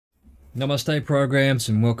Namaste programs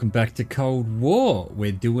and welcome back to Cold War.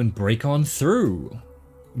 We're doing Break On Through.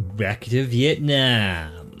 Back to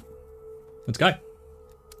Vietnam. Let's go.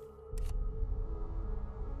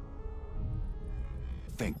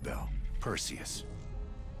 Think, Bill. Perseus.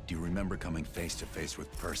 Do you remember coming face to face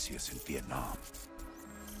with Perseus in Vietnam?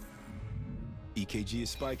 EKG is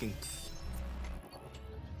spiking.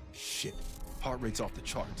 Shit. Heart rate's off the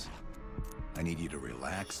charts. I need you to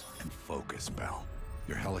relax and focus, Bell.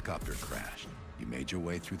 Your helicopter crashed. You made your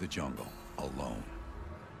way through the jungle, alone.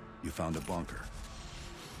 You found a bunker.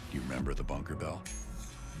 Do you remember the bunker, Bell?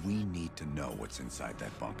 We need to know what's inside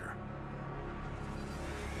that bunker.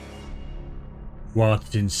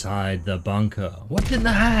 What's inside the bunker? What's in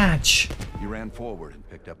the hatch? You ran forward and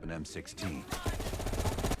picked up an M16.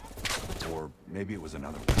 Or maybe it was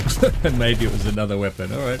another weapon. Maybe it was another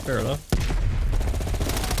weapon. Alright, fair enough.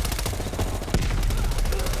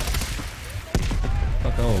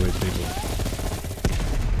 Fuck all these people.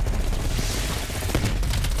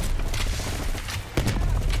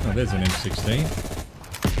 Oh, there's an M16.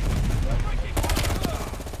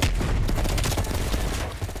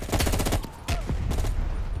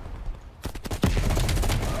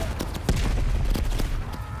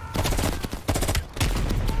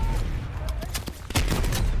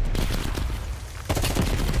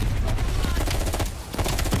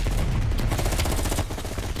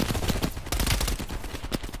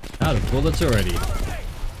 Out of bullets already.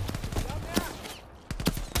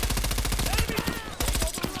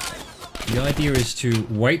 The idea is to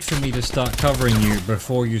wait for me to start covering you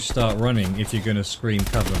before you start running if you're gonna scream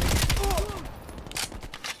cover me.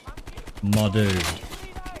 My dude.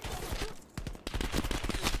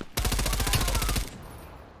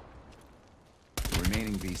 The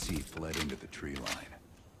remaining VC fled into the tree line.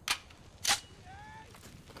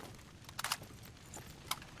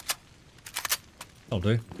 That'll do.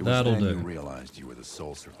 It was That'll then do. you realized you were the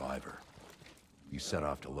sole survivor. You set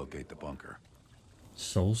off to locate the bunker.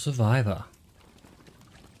 Sole survivor.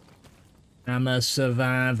 I'm a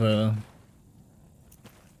survivor.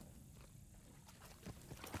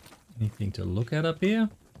 Anything to look at up here?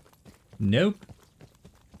 Nope.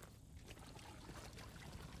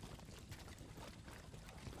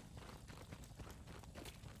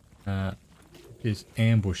 Is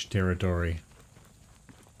ambush territory.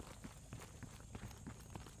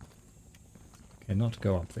 Cannot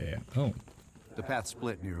go up there. Oh. The path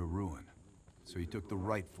split near a ruin, so he took the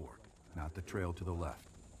right fork, not the trail to the left.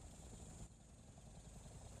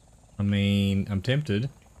 I mean, I'm tempted.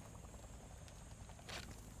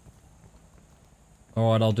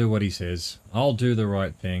 Alright, I'll do what he says. I'll do the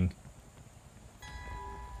right thing.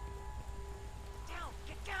 Down!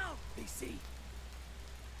 Get down! They see.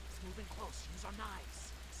 It's moving close. Use our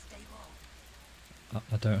knives. Stay low.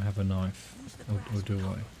 I don't have a knife. Or do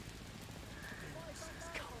I?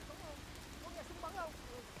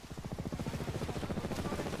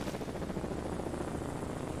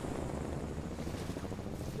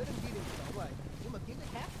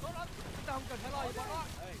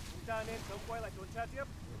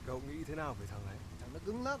 Cậu nghĩ thế nào về thằng này? Nó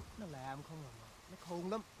cứng lắm, nó làm không à, nó khôn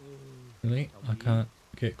lắm. Really? I can't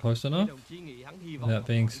get close enough without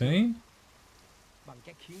being seen? Bằng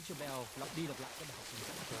cách khiến cho Bell lặp đi lặp lại cái bài học mình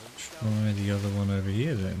sắp tới. Try the other one over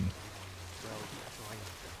here then.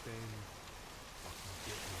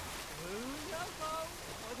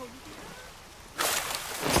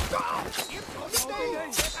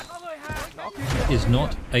 That is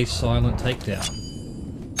not a silent takedown.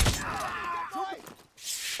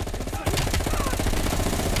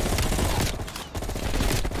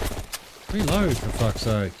 Reload, for fuck's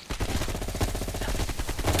sake.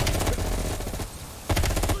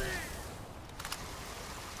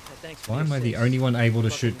 Why am I the only one able to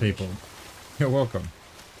shoot people? You're welcome.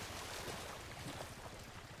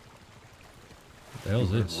 What the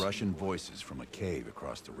hell's You heard this? Russian voices from a cave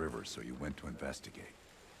across the river, so you went to investigate.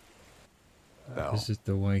 Bell, This is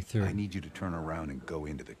the way through. I need you to turn around and go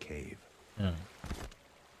into the cave. Oh.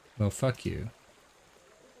 Well, fuck you.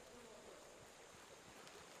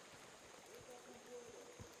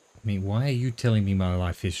 I mean, why are you telling me my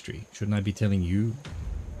life history? Shouldn't I be telling you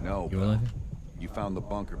No, your Bell. life? You found the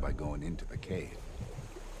bunker by going into the cave.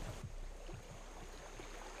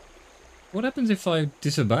 What happens if I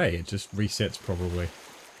disobey? It just resets probably.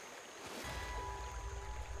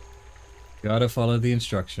 Gotta follow the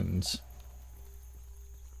instructions.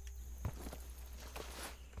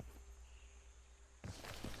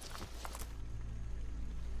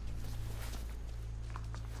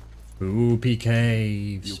 Spooky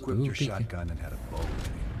caves. You equipped your Spooky shotgun and had a bow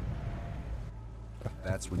with you.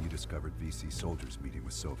 That's when you discovered VC soldiers meeting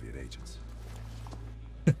with Soviet agents.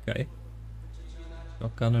 Okay.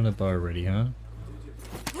 Shotgun and a bow ready, huh?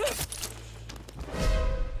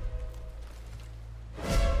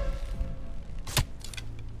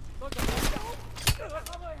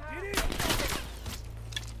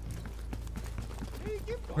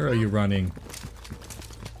 Where are you running?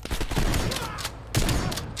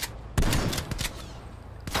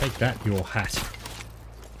 Take that, your hat.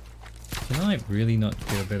 Can I really not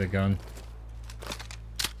get a better gun?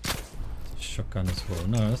 Shotgun as well.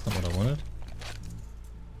 No, that's not what I wanted.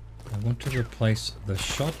 I want to replace the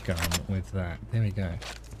shotgun with that. There we go.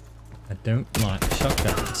 I don't like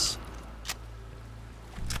shotguns.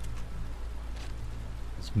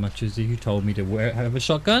 As much as you told me to have a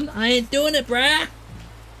shotgun, I ain't doing it, bruh!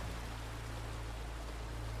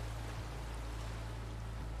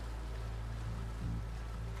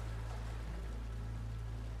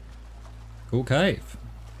 Cool cave.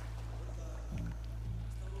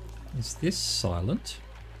 Is this silent?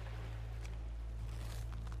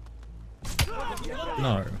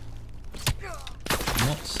 No.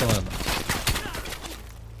 Not silent.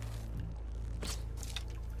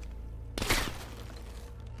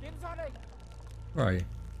 Where are you?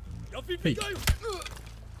 Peek.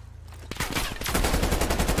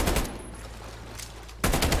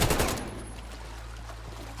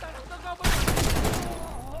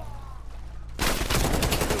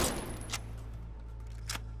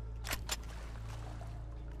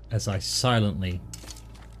 As I silently,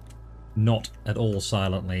 not at all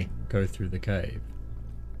silently, go through the cave.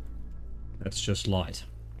 That's just light.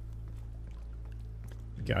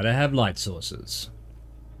 Gotta have light sources.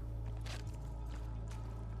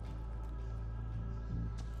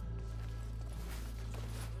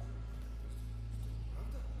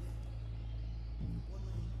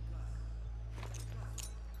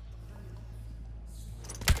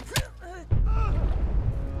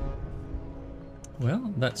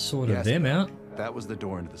 Well, that sorted Yes, them out. That was the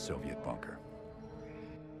door into the Soviet bunker.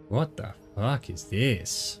 What the fuck is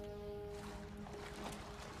this?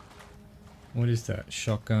 What is that?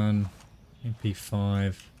 Shotgun,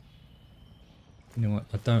 MP5. You know what?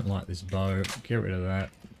 I don't like this bow. Get rid of that.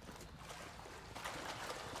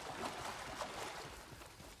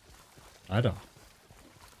 I don't.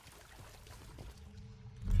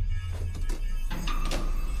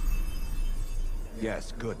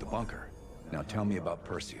 Yes, good, the bunker. Now tell me about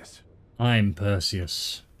Perseus. I'm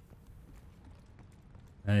Perseus.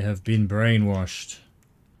 I have been brainwashed.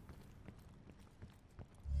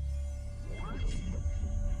 We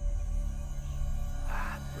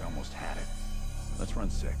almost had it. Let's run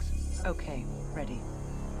 6. Okay, ready.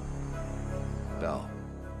 Bell,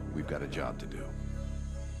 we've got a job to do.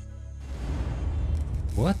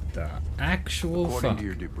 What the actual According fuck? to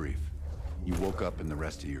your debrief, you woke up and the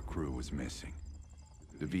rest of your crew was missing.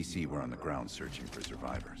 The VC were on the ground searching for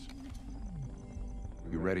survivors.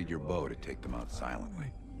 You readied your bow to take them out silently.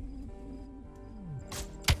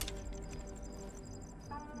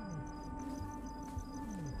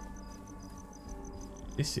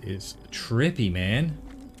 This is trippy, man.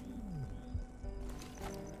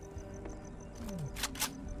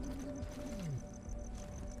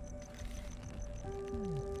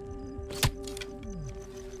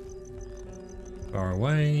 Far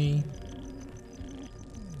away.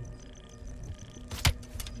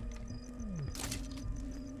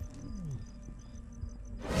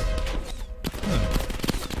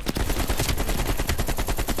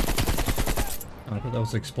 I thought that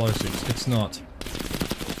was explosives. It's not.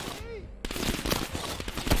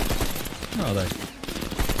 Are they?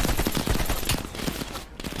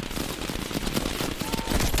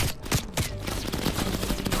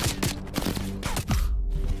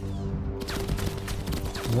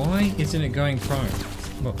 Why isn't it going prone?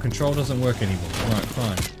 Well, control doesn't work anymore. Right,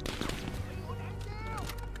 fine.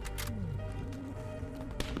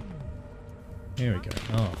 Here we go.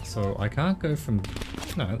 Oh, so I can't go from...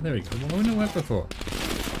 No, there we go. Why wouldn't it work before?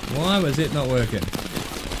 Why was it not working?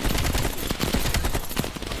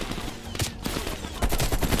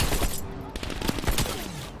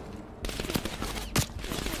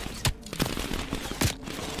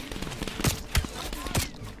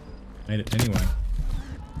 Made it anyway.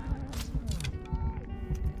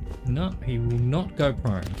 No, he will not go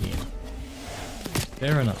prone here.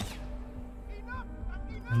 Fair enough.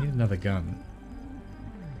 I need another gun.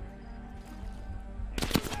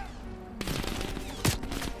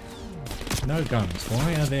 No guns.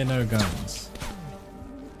 Why are there no guns?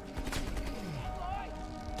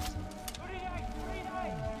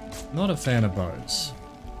 Not a fan of bows.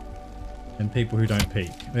 And people who don't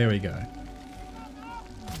peek. There we go.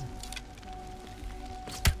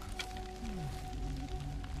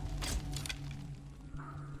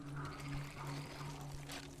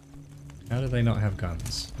 How do they not have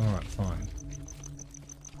guns? Alright, fine.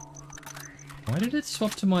 Why did it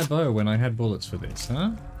swap to my bow when I had bullets for this,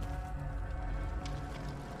 huh?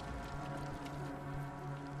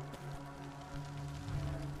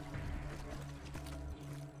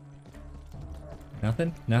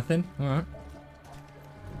 Nothing? Nothing? Alright.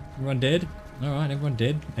 Everyone dead? Alright, everyone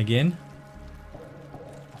dead. Again.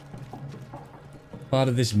 Part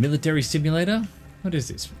of this military simulator? What is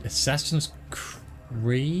this? Assassin's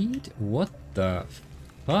Creed? What the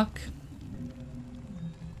fuck?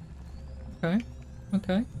 Okay.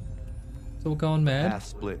 Okay. It's all going mad. Path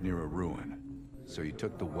split near a ruin, so you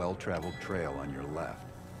took the well-traveled trail on your left,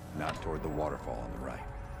 not toward the waterfall on the right.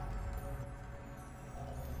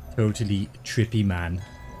 Totally trippy, man.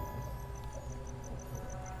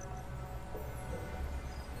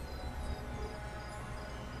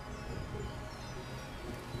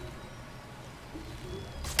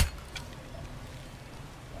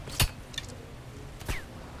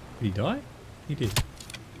 Did he die? He did.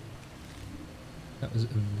 That was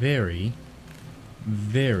very,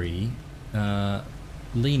 very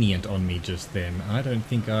lenient on me just then. I don't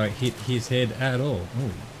think I hit his head at all.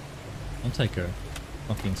 Oh, I'll take a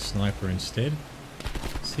fucking sniper instead.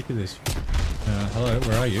 Sick of this. Hello,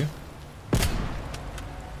 where are you?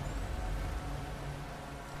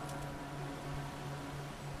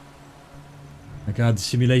 My god, the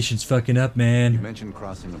simulation's fucking up, You man. mentioned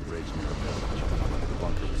crossing a bridge near a village. The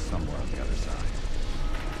bunker was somewhere on the other side.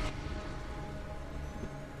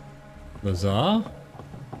 Lazar?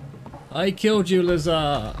 I killed you,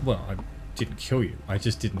 Lazar! Well, I didn't kill you. I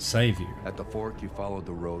just didn't save you. At the fork, you followed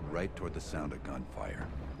the road right toward the sound of gunfire.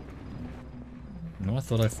 No, I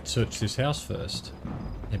thought I'd search this house first.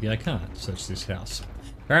 Maybe I can't search this house.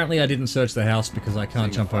 Apparently I didn't search the house because I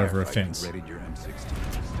can't jump over a fence. Readied your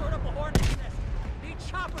M16. Stored up a hornet's nest. Need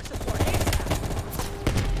chopper support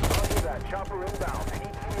ASAP. Roger that. Chopper inbound.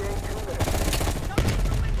 ETA 2 minutes. Something in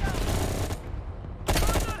the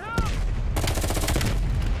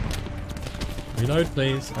window. Reload,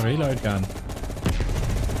 please. A reload gun.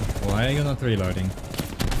 Why are you not reloading?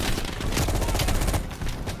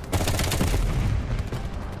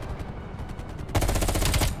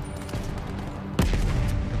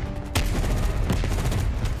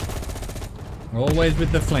 Always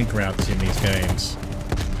with the flank routes in these games.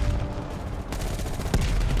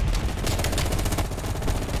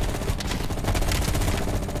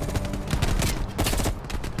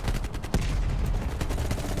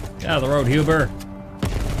 Get out of the road, Huber.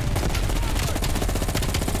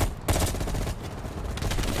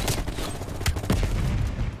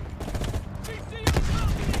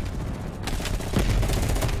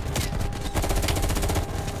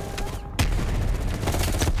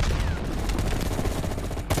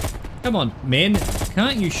 Come on, men.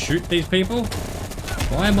 Can't you shoot these people?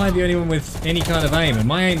 Why am I the only one with any kind of aim? And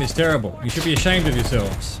my aim is terrible. You should be ashamed of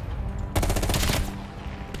yourselves.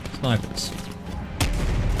 Snipers.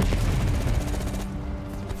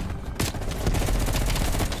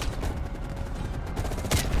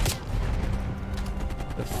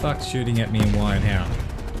 The fuck's shooting at me and why and how?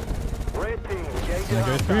 Red team, engage Can I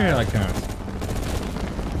go through here? I can't.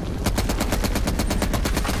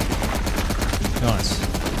 Nice.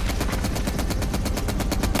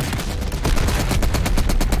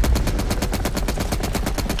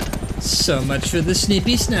 So much for the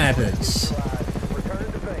snippy snipers.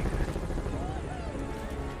 Return to base.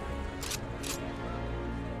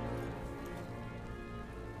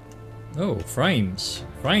 Oh, frames.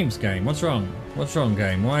 Frames game. What's wrong? What's wrong,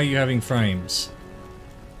 game? Why are you having frames?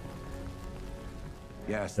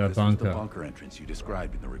 Yes, The this bunker. is the bunker entrance you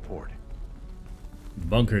described in the report.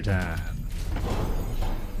 Bunker time.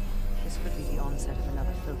 This could be the onset of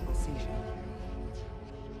another focal seizure.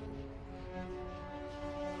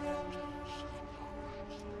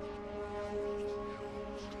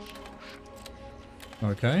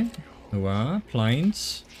 Okay.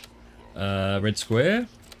 Planes. Red square.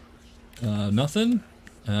 Nothing.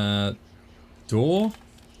 Door.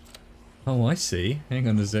 Oh, I see. Hang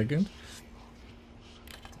on a second.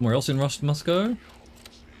 Somewhere else in Rust must go.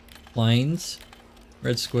 Planes.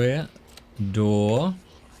 Red square. Door.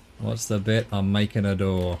 What's the bet? I'm making a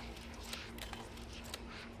door.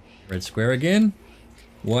 Red square again.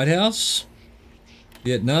 White House.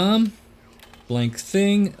 Vietnam. Blank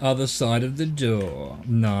thing. Other side of the door.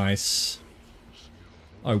 Nice.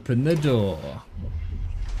 Open the door.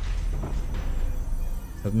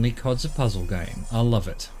 Suddenly COD's a puzzle game. I love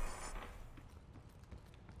it.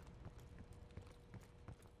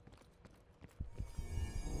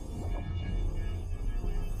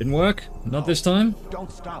 Didn't work? Not this time?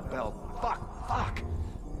 Don't stop, Bell. Fuck!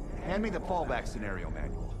 Hand me the fallback scenario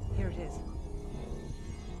manual. Here it is.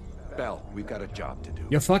 Bell, we've got a job to do.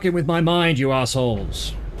 You're fucking with my mind, you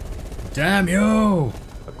assholes. Damn you!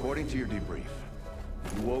 According to your debrief,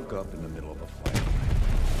 you woke up in the middle of a flight.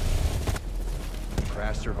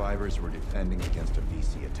 Crash survivors were defending against a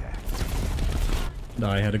VC attack.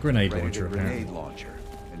 I had a grenade Ready launcher, the grenade apparently. launcher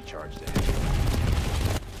and charged ahead.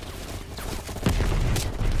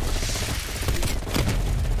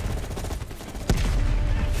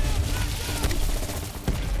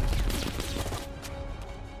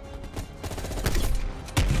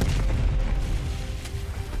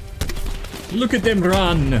 Look at them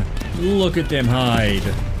run! Look at them hide!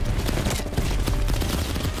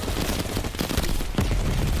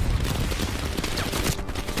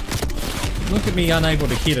 Look at me unable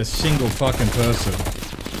to hit a single fucking person.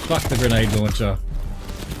 Fuck the grenade launcher.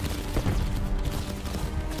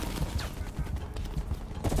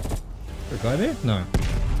 Is there a guy there? No.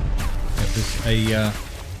 There's a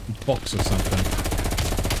box or something.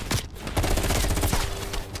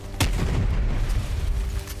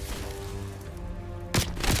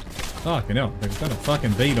 Fucking hell, they've got a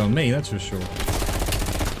fucking beat on me, that's for sure.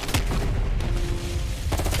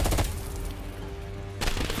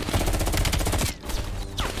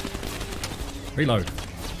 Reload.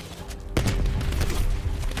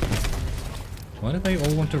 Why do they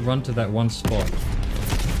all want to run to that one spot?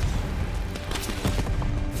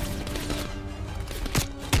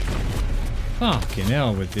 Fucking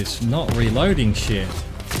hell with this not reloading shit.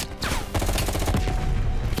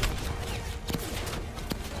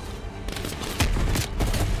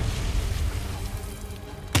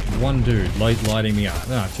 One dude lighting me up.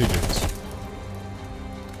 Ah, two dudes.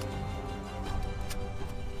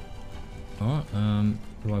 Oh,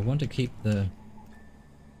 do I want to keep the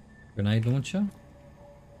grenade launcher?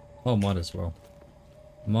 Oh, might as well.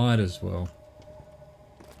 Might as well.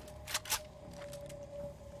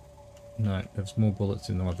 No, there's more bullets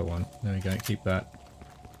in the other one. There we go, keep that.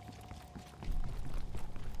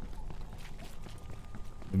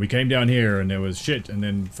 We came down here and there was shit and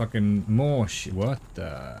then fucking more shit. What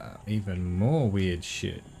the? Even more weird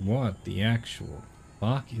shit. What the actual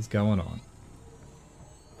fuck is going on?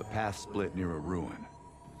 The path split near a ruin,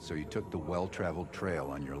 so you took the well-traveled trail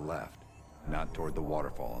on your left, not toward the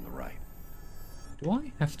waterfall on the right. Do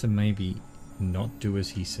I have to maybe not do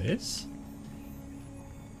as he says?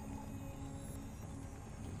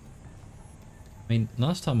 I mean,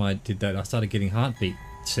 last time I did that, I started getting heartbeat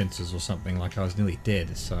sensors or something, like I was nearly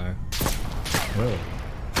dead, so... Whoa.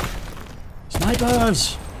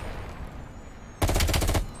 Snipers!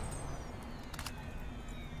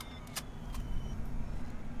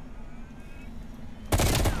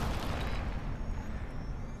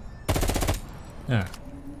 Ah.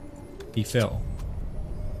 He fell.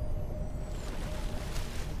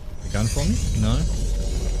 A gun for me? No.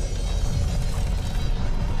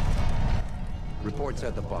 Reports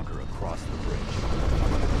at the bunker across the bridge.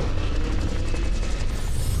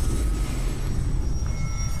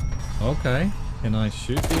 Okay. Can I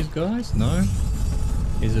shoot these guys? No.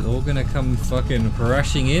 Is it all gonna come fucking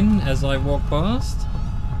crashing in as I walk past?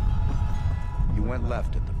 You went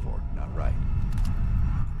left at the fork, not right.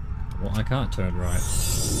 Well, I can't turn right.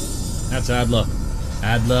 That's Adler.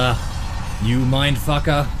 Adler, you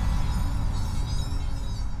mindfucker.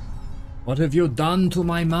 What have you done to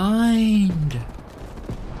my mind?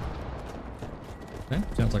 Okay,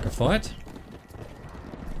 sounds like a fight.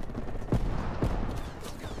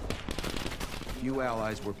 Few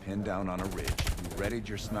allies were pinned down on a ridge. You readied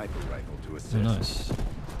your sniper rifle to assist. Oh, nice.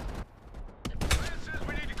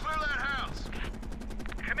 We need to clear that house.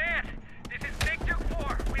 Command, this is Victor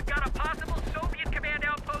 4. We've got a possible Soviet command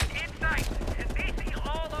outpost in sight, and VC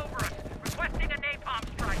all over us, requesting a napalm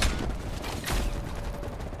strike.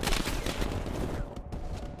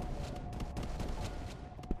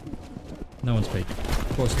 No one's speaking.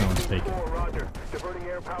 Of course no one's speaking. Roger. Diverting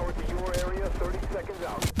air power to your area, 30 seconds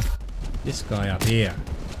out. This guy up here.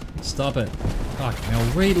 Stop it. Fuck, now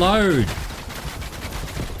reload!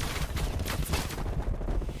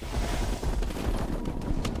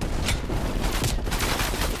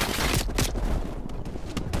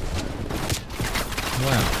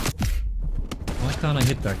 Wow. Why can't I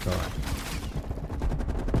hit that guy?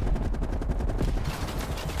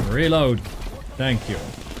 Reload. Thank you.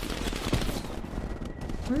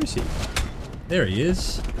 Where is he? There he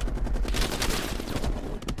is.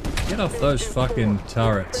 Get off those fucking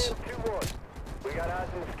turrets. We got eyes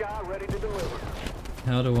in the sky, ready to deliver.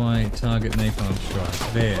 How do I target napalm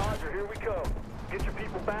strike? There. Roger, here we come. Get your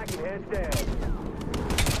people back and heads down.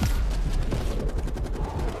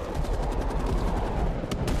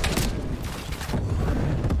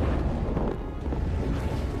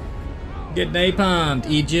 Get napalmed,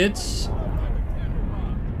 idiots.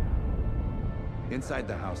 Inside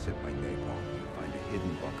the house hit by napalm, you find a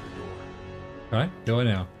hidden bunker door. Right, go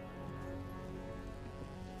now.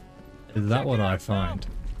 Is that what I find?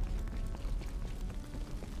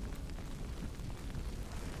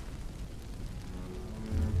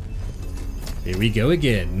 Here we go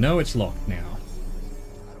again. No, it's locked now.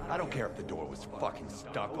 I don't care if the door was fucking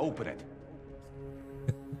stuck. Open it.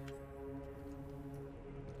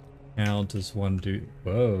 How does one do...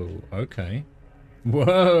 Whoa, okay.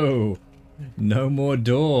 Whoa! No more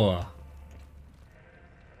door.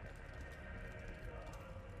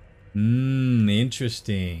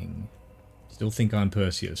 Interesting. Still think I'm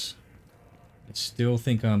Perseus. Still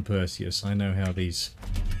think I'm Perseus. I know how these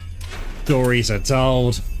stories are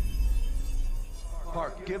told.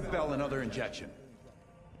 Park, give Bell another injection.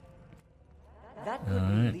 That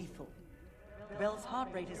could be lethal. Bell's heart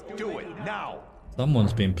rate is Do already it high. now.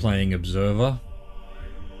 Someone's been playing Observer.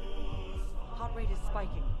 Heart rate is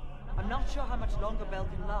spiking. I'm not sure how much longer Bell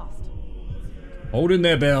can last. Hold in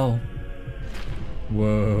there, Bell.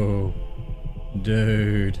 Whoa.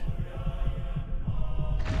 Dude.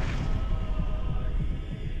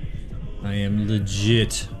 I am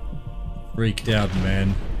legit freaked out,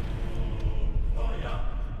 man.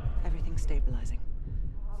 Everything's stabilizing.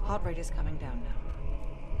 Heart rate is coming down now.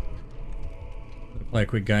 Play a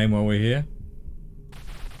quick game while we're here.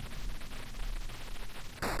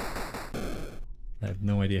 I have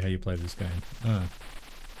no idea how you play this game. Ah.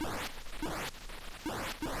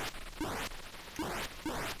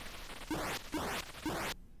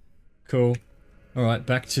 Cool. Alright,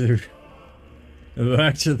 back to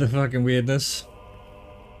the fucking weirdness.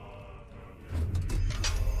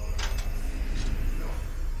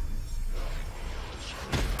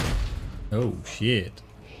 Oh shit.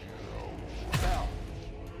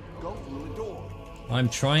 Go through the door. I'm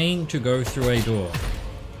trying to go through a door.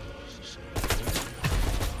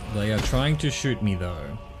 They are trying to shoot me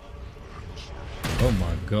though. Oh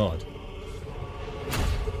my god.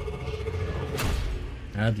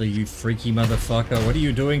 Adler, you freaky motherfucker, what are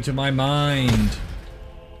you doing to my mind?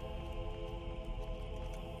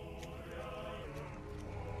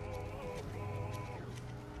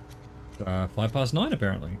 Uh, 9:05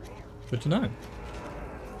 apparently. Good to know.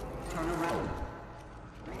 Turn around.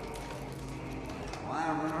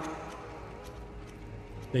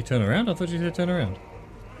 They turn around? I thought you said turn around.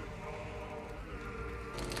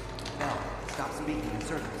 Bell, stop speaking in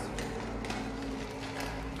circles.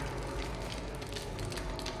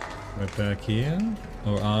 Right back here.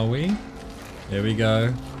 Or are we? There we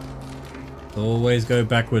go. Always go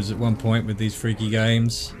backwards at one point with these freaky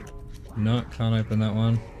games. No, can't open that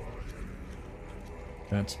one.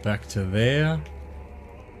 That's back to there.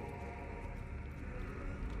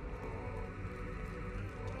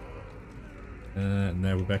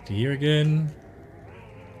 Now we're back to here again.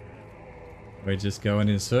 We're just going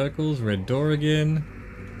in circles. Red door again.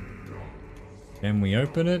 Can we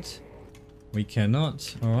open it? We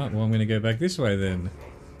cannot. Alright, well I'm going to go back this way then.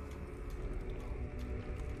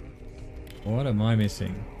 What am I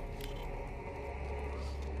missing?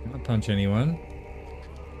 Can't punch anyone.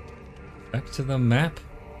 Back to the map.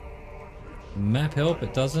 Map help,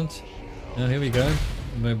 it doesn't. Oh, here we go.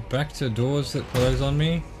 We're back to doors that close on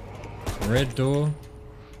me. Red door.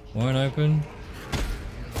 Won't open.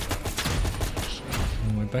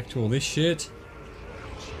 And we're back to all this shit.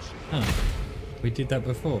 Huh. We did that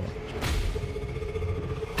before.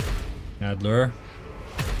 Adler.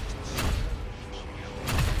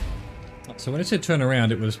 So when it said turn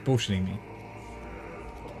around, it was bullshitting me.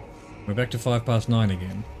 We're back to 9:05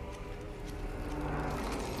 again.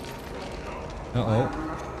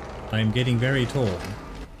 Uh-oh. I am getting very tall.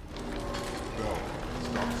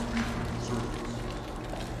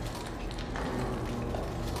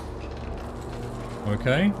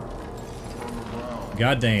 Okay.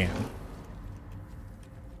 Goddamn.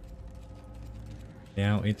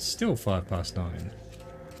 Now it's still 9:05.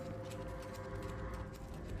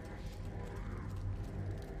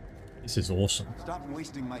 This is awesome. Stop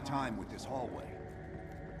wasting my time with this hallway.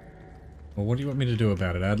 Well, what do you want me to do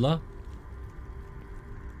about it, Adler?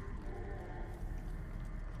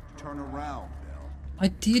 Turn around, Bell. I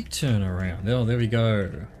did turn around. Oh, there we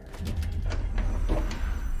go.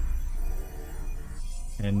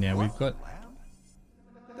 And now we've got... Lab?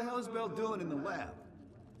 What the hell is Bell doing in the lab?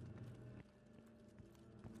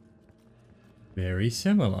 Very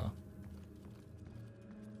similar.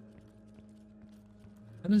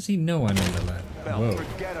 How does he know I'm in the lab? Bell, Whoa.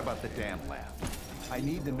 forget about the damn lab. I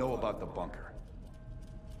need to know about the bunker.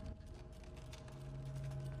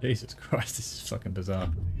 Jesus Christ, this is fucking bizarre.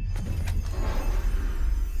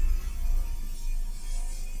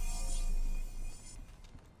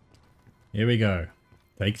 Here we go.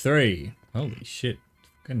 Take 3. Holy shit.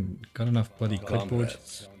 Fucking got enough bloody clipboard.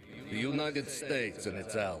 Comrades, the United States and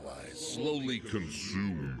its allies slowly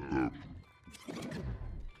consume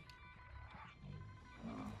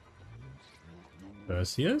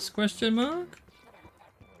Perseus? Question mark?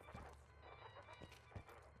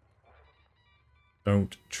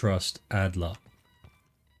 Don't trust Adler.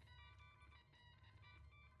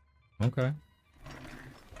 Okay.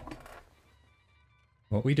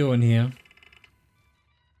 What we doing here?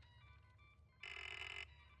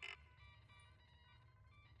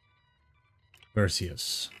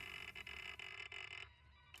 Perseus.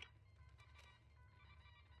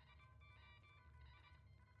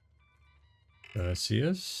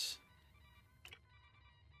 Perseus.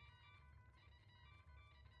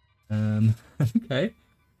 Okay.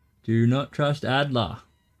 Do not trust Adler.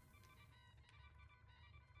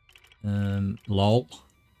 Lol.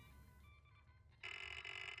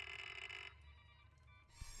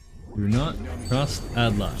 Do not trust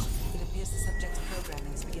Adler. It appears the subject's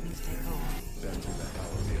programming is beginning to take hold. Been through the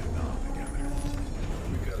hell of Vietnam together.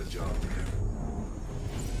 We got a job to do.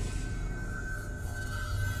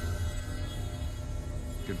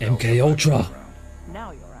 Good MK Ultra.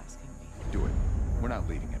 Now you're asking me. Do it. We're not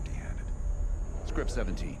leaving empty-handed. Script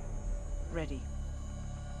 17. Ready.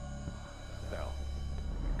 Bell,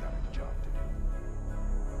 we've got a job to do.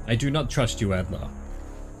 I do not trust you, Adler.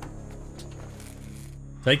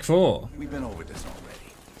 Take 4. We've been over this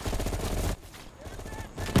already.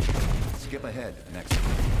 Skip ahead, next.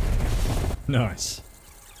 Nice.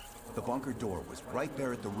 The bunker door was right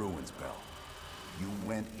there at the ruins, Bell. You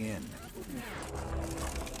went in.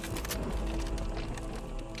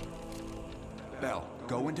 Bell,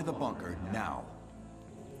 go into the bunker now.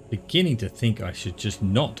 Beginning to think I should just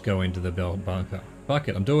not go into the Bell bunker. Fuck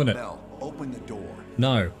it, I'm doing it. Bell, open the door.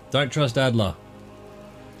 No, don't trust Adler.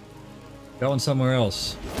 Go on somewhere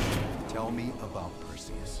else. Tell me about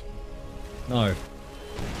Perseus. No.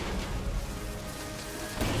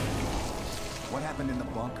 What happened in the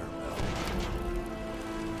bunker, Bell?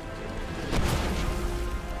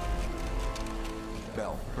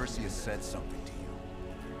 Bell, Perseus said something to you.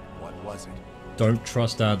 What was it? Don't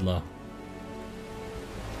trust Adler.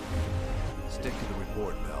 Stick to the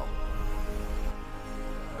report, Bell.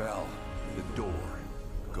 Bell, the door.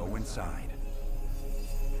 Go inside.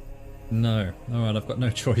 No. Alright, I've got no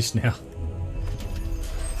choice now.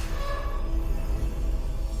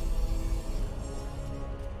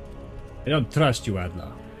 I don't trust you,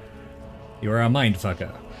 Adler. You are a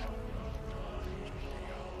mindfucker.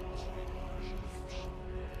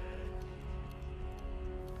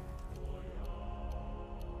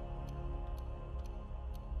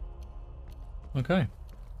 Okay.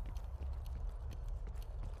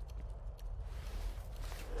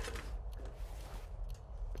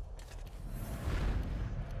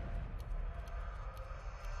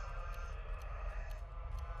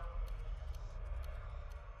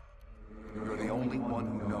 You're the only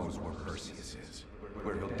one who knows where Perseus is.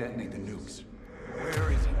 Where he'll detonate the nukes.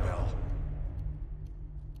 Where is he, Bell?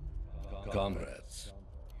 Comrades,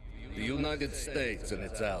 the United States and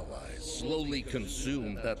its allies slowly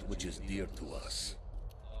consume that which is dear to us.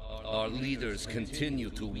 Our leaders continue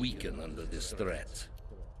to weaken under this threat.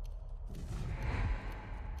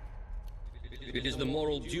 It is the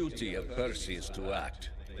moral duty of Perseus to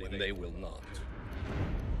act when they will not.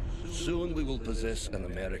 Soon we will possess an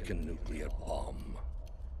American nuclear bomb.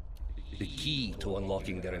 The key to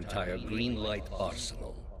unlocking their entire green light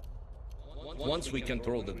arsenal. Once we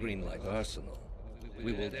control the green light arsenal,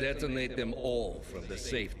 we will detonate them all from the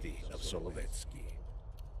safety of Solovetsky.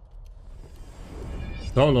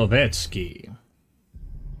 Solovetsky.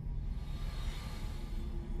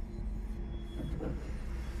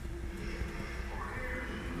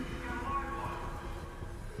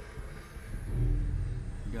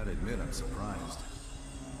 You gotta admit, I'm surprised.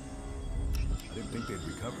 I didn't think they'd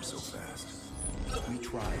recover so fast. We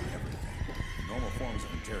tried everything. Normal forms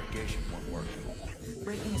of interrogation weren't working.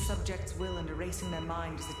 Breaking a subject's will and erasing their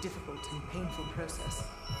mind is a difficult and painful process.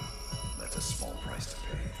 That's a small price to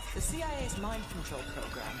pay. The CIA's mind control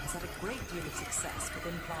program has had a great deal of success with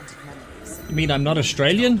implanted memories. You mean I'm not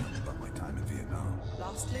Australian? About my time in Vietnam.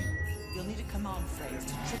 Lastly, you'll need a command phrase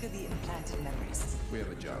to trigger the implanted memories. We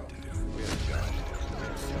have a job to do. We have a job to do.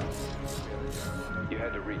 You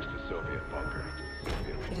had to reach the Soviet bunker.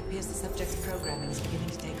 It appears the subject's programming is beginning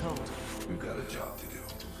to take hold. We've got a job to do.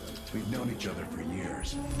 We've known each other for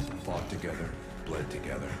years. Fought together, bled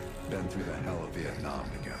together, been through the hell of Vietnam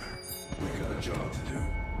together. We've got a job to do.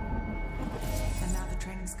 And now the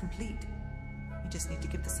training's complete. You just need to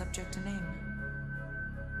give the subject a name.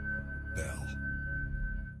 Bell.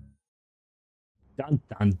 Dun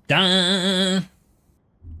dun dun!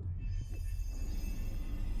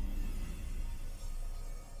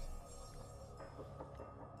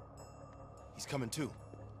 He's coming too.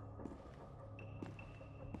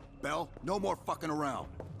 Bell, no more fucking around.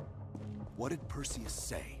 What did Perseus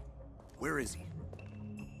say? Where is he?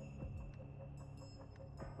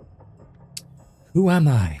 Who am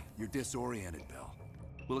I? You're disoriented, Bell.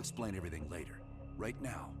 We'll explain everything later. Right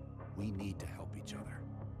now, we need to help each other.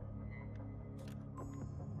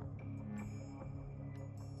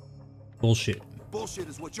 Bullshit. Bullshit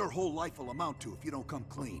is what your whole life will amount to if you don't come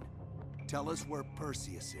clean. Tell us where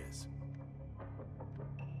Perseus is.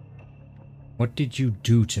 What did you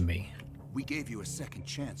do to me? We gave you a second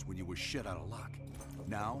chance when you were shit out of luck.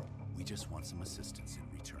 Now, we just want some assistance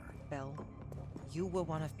in return. Bell, you were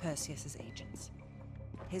one of Perseus's agents.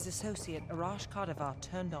 His associate, Arash Kardavar,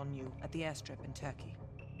 turned on you at the airstrip in Turkey.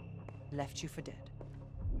 Left you for dead.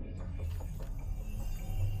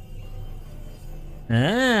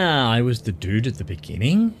 Ah, I was the dude at the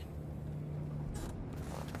beginning?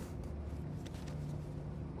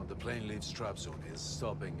 When the plane leaves trap zone, it's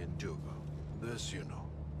stopping in Dugo. This you know.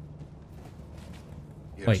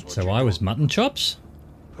 Here's Wait, what so you I was told me. mutton chops?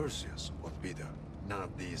 Perseus would be there. None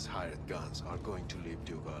of these hired guns are going to leave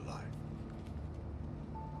Dugo alive.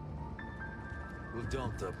 We'll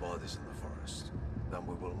dump their bodies in the forest. Then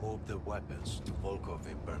we will move the weapons to Volkov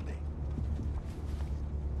in Berlin.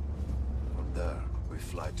 From there, we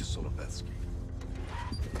fly to Solovetsky.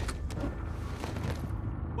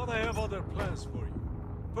 But I have other plans for you.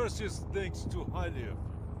 Perseus thinks too highly of you.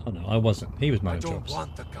 Oh no, I wasn't. He was I mutton don't chops.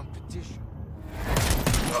 want the competition.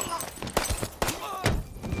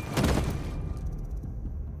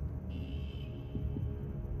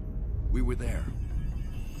 We were there.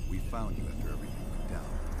 We found you after everything went down.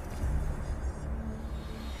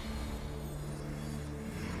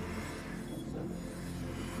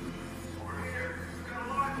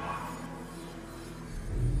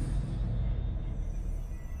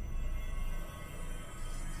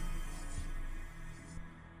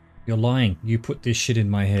 You're lying. You put this shit in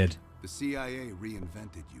my head. The CIA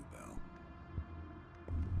reinvented you, Bell.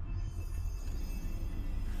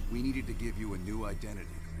 We needed to give you a new identity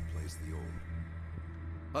to replace the old.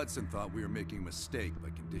 Hudson thought we were making a mistake by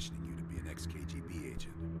conditioning you to be an ex-KGB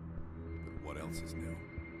agent. But what else is new?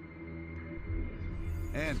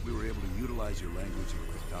 And we were able to utilize your language and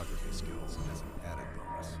cryptography skills as an added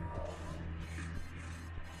bonus.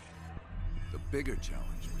 The bigger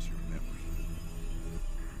challenge was your memory.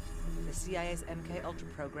 The CIA's MK Ultra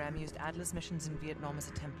program used Adler's missions in Vietnam as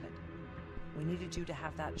a template. We needed you to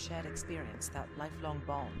have that shared experience, that lifelong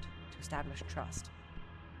bond, to establish trust.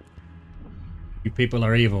 You people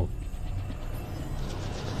are evil.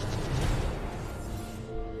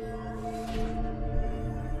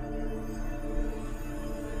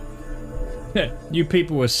 You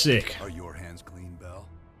people were sick. Are your hands clean, Bell?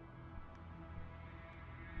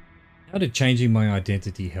 How did changing my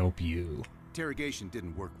identity help you? Interrogation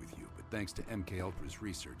didn't work with you, but thanks to MK Ultra's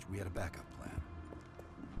research, we had a backup plan.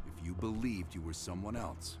 If you believed you were someone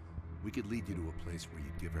else, we could lead you to a place where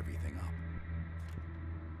you'd give everything up.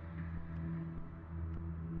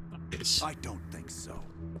 I don't think so.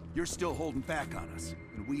 You're still holding back on us,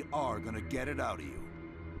 and we are gonna get it out of you.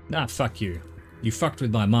 Nah, fuck you. You fucked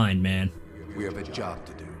with my mind, man. We have a job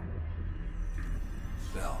to do.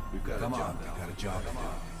 Bell, we've got a job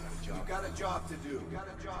to do. We've got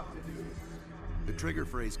a job to do. The trigger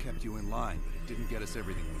phrase kept you in line, but it didn't get us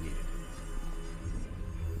everything we needed.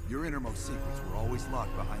 Your innermost secrets were always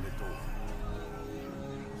locked behind a door.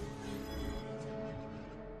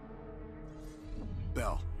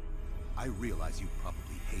 Bell, I realize you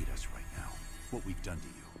probably hate us right now, what we've done to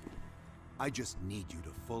you. I just need you to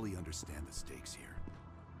fully understand the stakes here.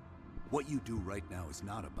 What you do right now is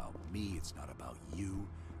not about me, it's not about you,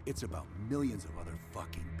 it's about millions of other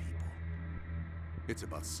fucking people. It's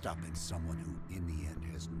about stopping someone who, in the end,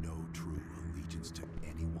 has no true allegiance to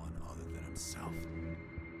anyone other than himself.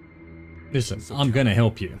 Listen, So I'm gonna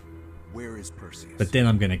help you, where is Perseus? but then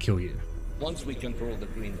I'm gonna kill you. Once we control the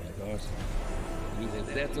Green Daggers, we will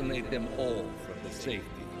detonate them all from the safety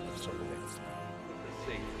of Solovetsky.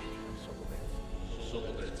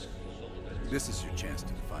 This is your chance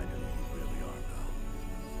to define who you really are, Bell.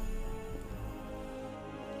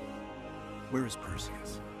 Where is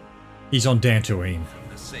Perseus? He's on Dantooine. From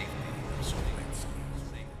the safety of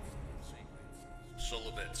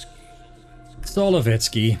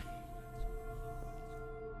Solovetsky.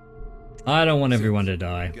 I don't want everyone to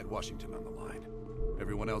die. Get Washington on the line.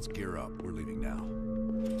 Everyone else gear up. We're leaving now.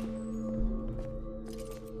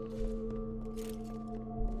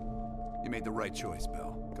 You made the right choice,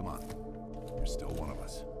 Bell. Come on. You're still one of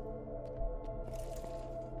us.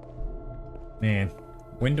 Man,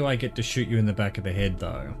 when do I get to shoot you in the back of the head,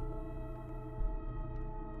 though?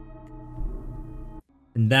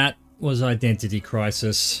 And that was Identity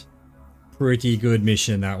Crisis. Pretty good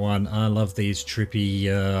mission, that one. I love these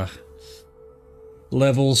trippy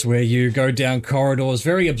levels where you go down corridors.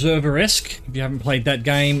 Very Observer-esque. If you haven't played that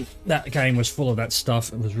game was full of that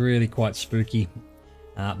stuff. It was really quite spooky.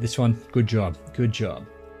 This one, good job. Good job.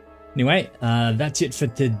 Anyway, that's it for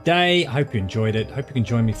today. I hope you enjoyed it. Hope you can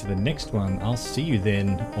join me for the next one. I'll see you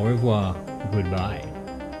then. Au revoir. Goodbye.